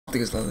I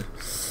think it's leather.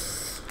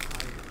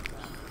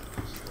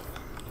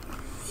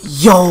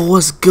 Yo,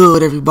 what's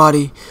good,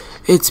 everybody?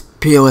 It's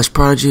POS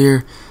Prodigy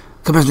here,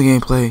 coming to the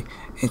gameplay,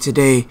 and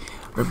today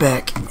we're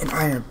back in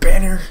Iron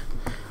Banner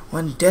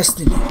on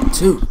Destiny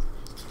 2.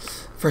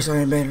 First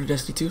Iron Banner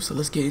Destiny 2, so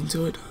let's get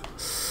into it.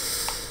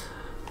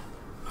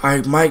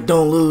 Alright, Mike,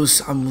 don't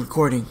lose. I'm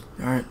recording.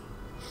 Alright.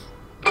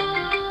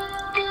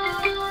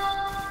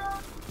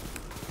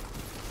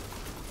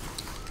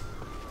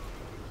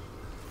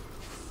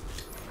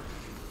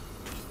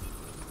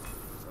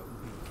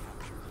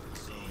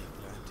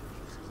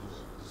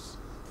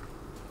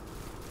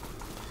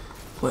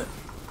 What?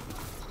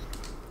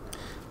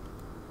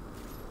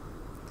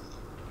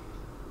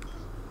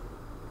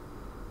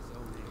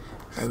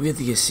 Alright, we have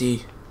to get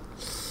C.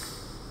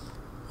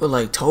 What,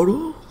 like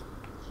total?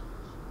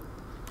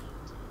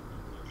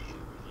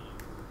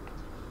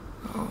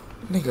 Oh,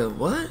 nigga,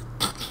 what?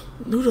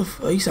 Who the f—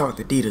 oh, you sound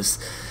like Adidas.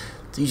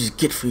 So you just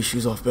get free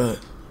shoes off bat.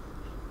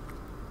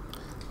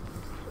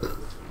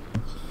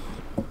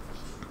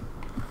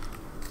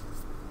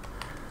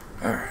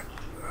 Alright.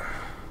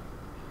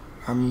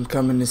 I'm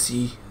coming to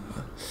see.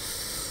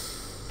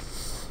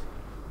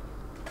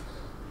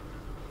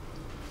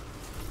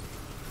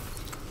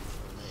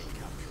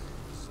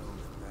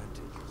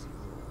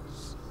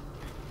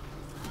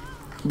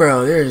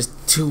 Bro, there's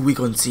 2 weak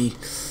on C.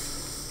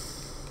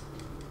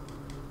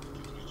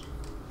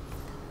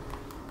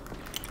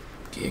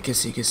 Okay, get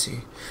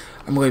C.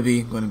 I'm gonna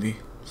be.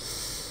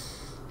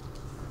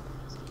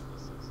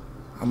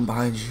 I'm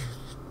behind you.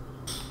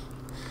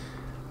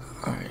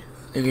 Alright,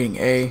 they're getting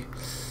A.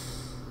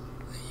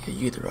 Yeah,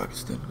 you get the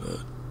rockets then, but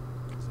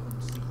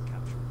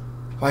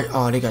why?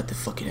 Oh, they got the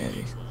fucking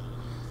A.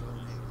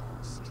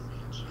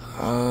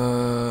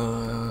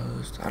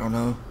 I don't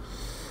know.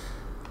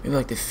 Maybe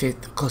like the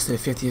close to the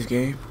 50th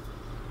game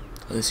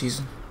of the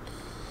season.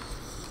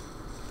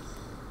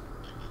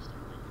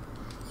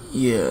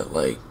 Yeah,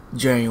 like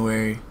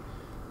January,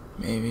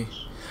 maybe.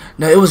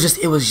 No, it was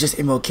just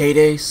MLK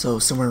Day, so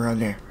somewhere around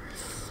there.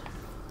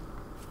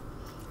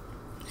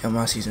 Yeah,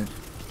 my season.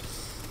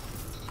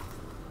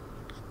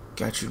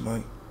 Got you,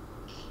 Mike.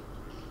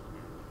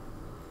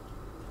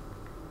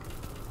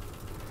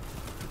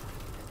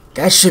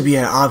 That should be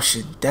an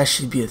option. That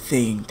should be a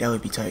thing. That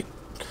would be tight.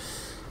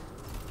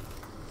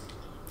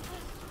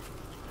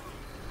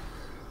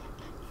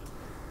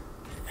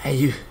 Hey,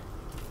 you.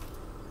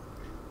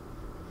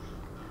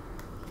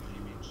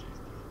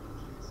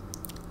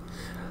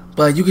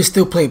 But you can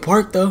still play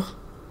Park, though.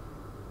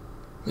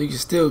 You can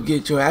still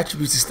get your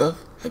attributes and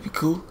stuff. That'd be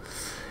cool.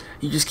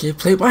 You just can't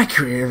play my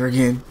career ever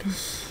again.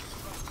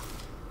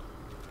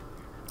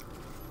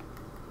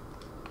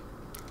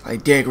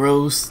 Like Derrick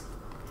Rose.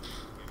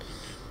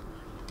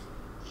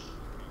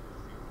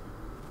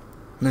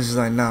 And this is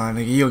like, nah,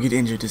 nigga, you'll get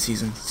injured this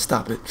season.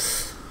 Stop it.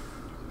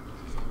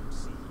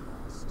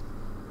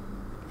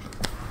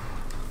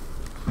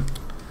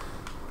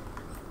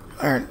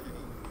 Alright.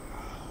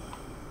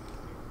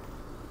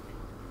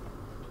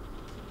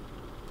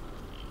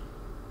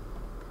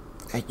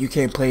 Like, you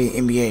can't play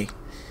NBA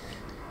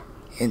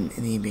in the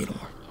NBA no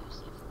more.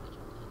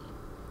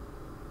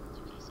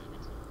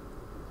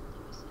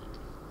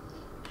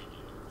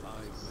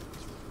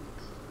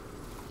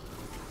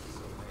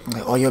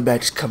 Like, all your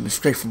badges coming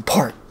straight from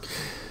Park.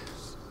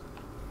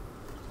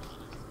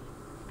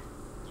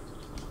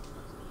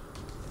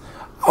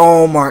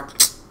 Oh, Mark.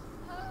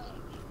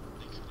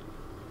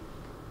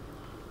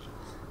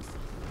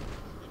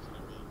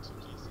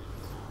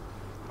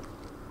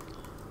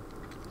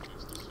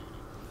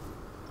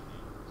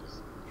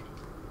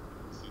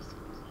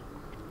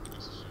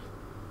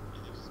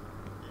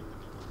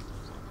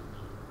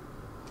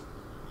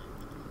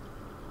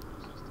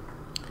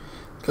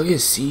 Go get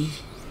C.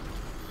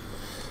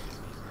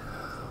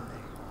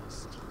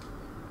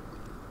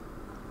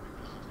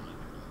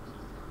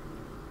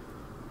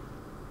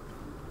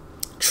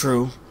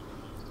 True.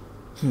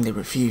 They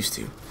refuse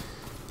to.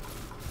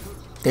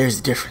 There's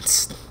a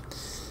difference.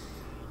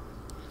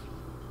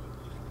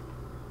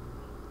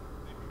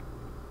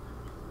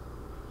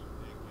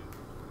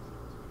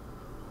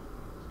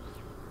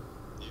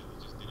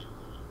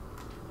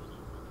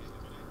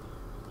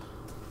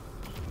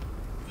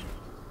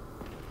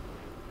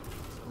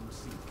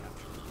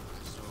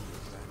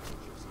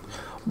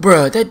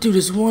 Bruh, that dude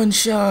is one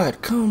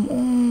shot. Come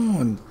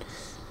on.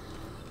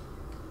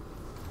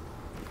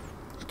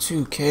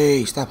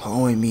 2K, stop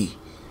hoeing me.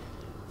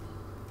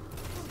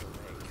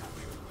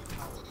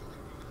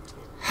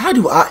 How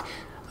do I?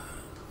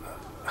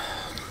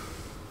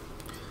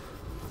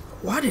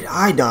 Why did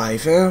I die,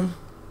 fam?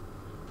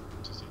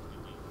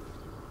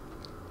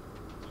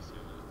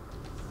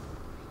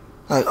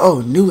 Like,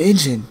 oh, new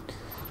engine.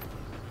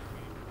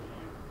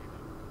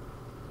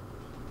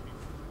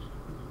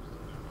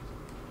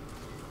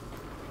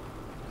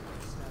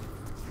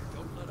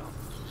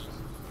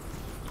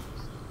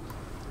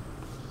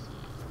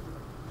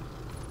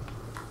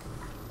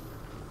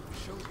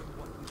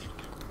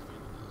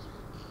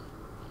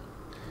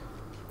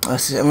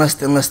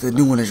 Unless the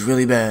new one is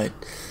really bad.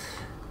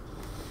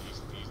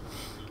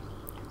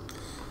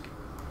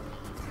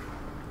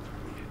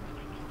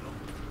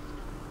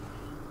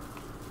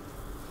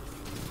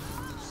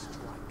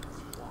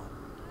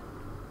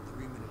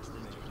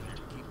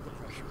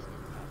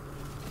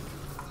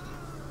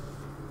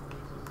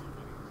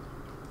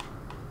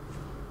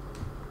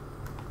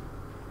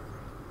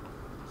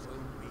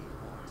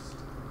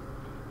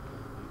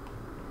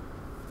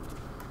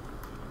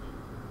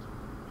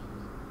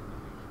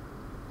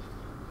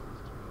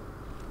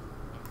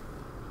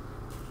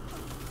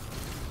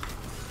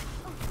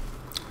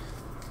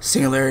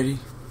 Singularity.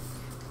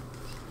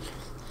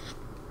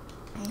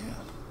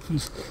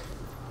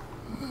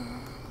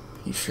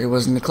 You sure it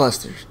wasn't the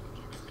clusters?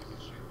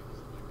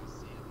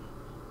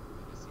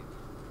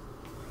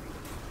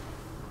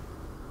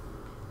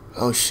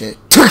 Oh shit.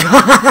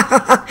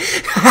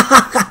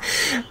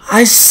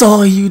 I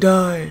saw you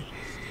die.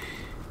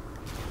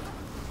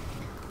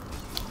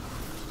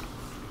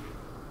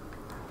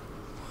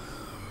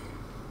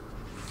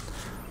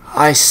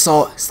 I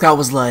saw Scott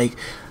was like,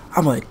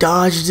 I'm gonna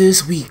dodge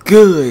this, we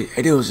good.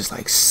 And it was just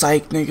like,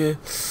 psych, nigga.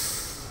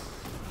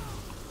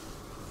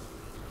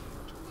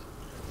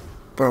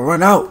 Bro,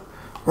 run out.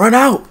 Run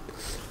out.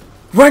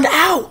 Run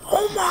out.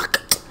 Oh my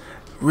god.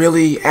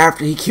 Really?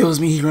 After he kills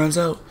me, he runs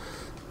out?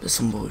 That's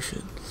some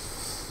bullshit.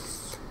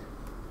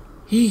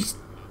 He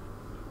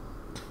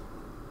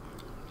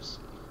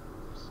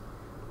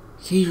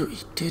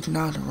did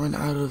not run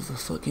out of the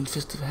fucking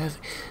Fist of Heaven.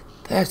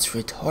 That's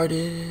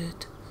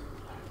retarded.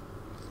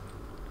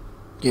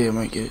 Yeah, I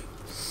might get it.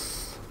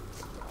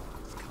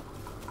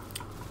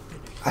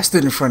 I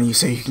stood in front of you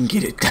so you can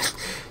get it.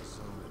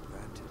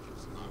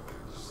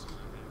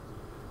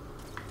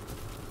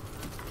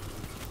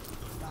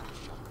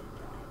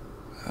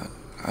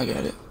 I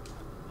got it.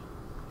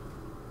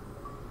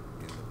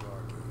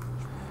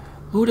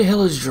 Who the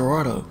hell is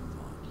Gerardo?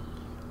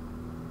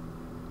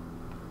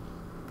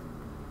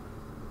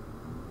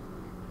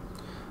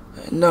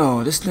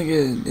 No, this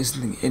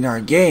nigga in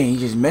our game. He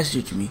just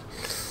messaged me.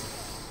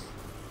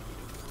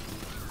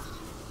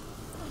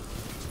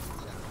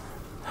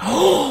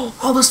 Oh,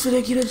 I was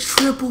finna get a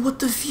triple with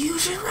the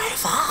fusion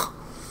rifle.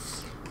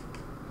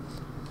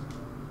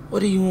 What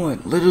do you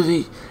want?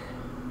 Literally,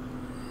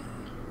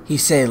 he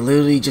said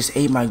literally just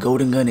ate my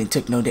golden gun and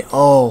took no damage.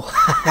 Oh.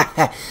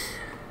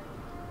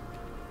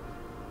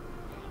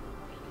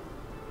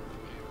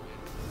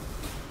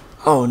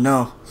 Oh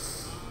no.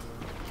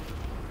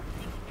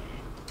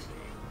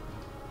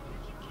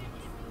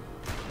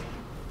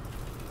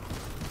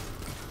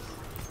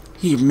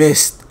 He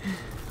missed.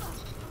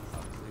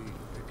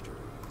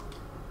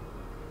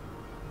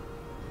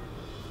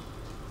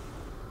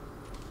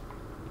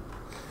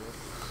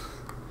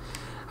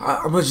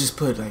 I'm gonna just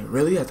put like,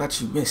 really? I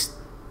thought you missed.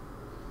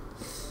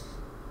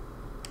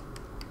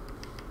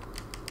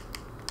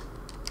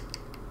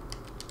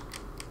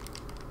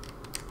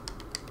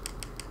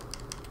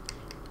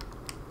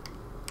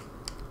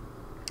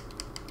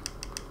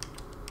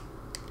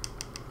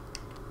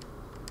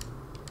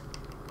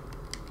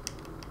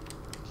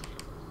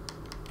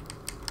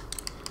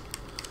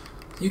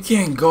 You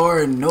can't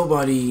guard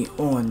nobody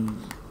on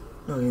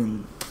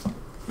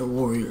the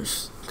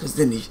Warriors, because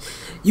then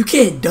you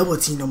can't double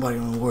team nobody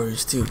on the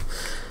Warriors too.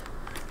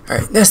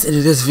 Alright, that's the end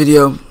of this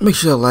video. Make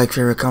sure to like,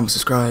 favorite, comment,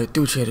 subscribe,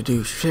 do what you had to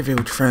do, share it with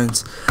your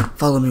friends,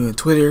 follow me on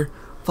Twitter,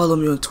 follow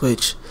me on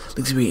Twitch,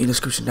 links will be in the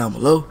description down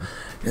below.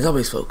 And as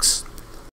always folks,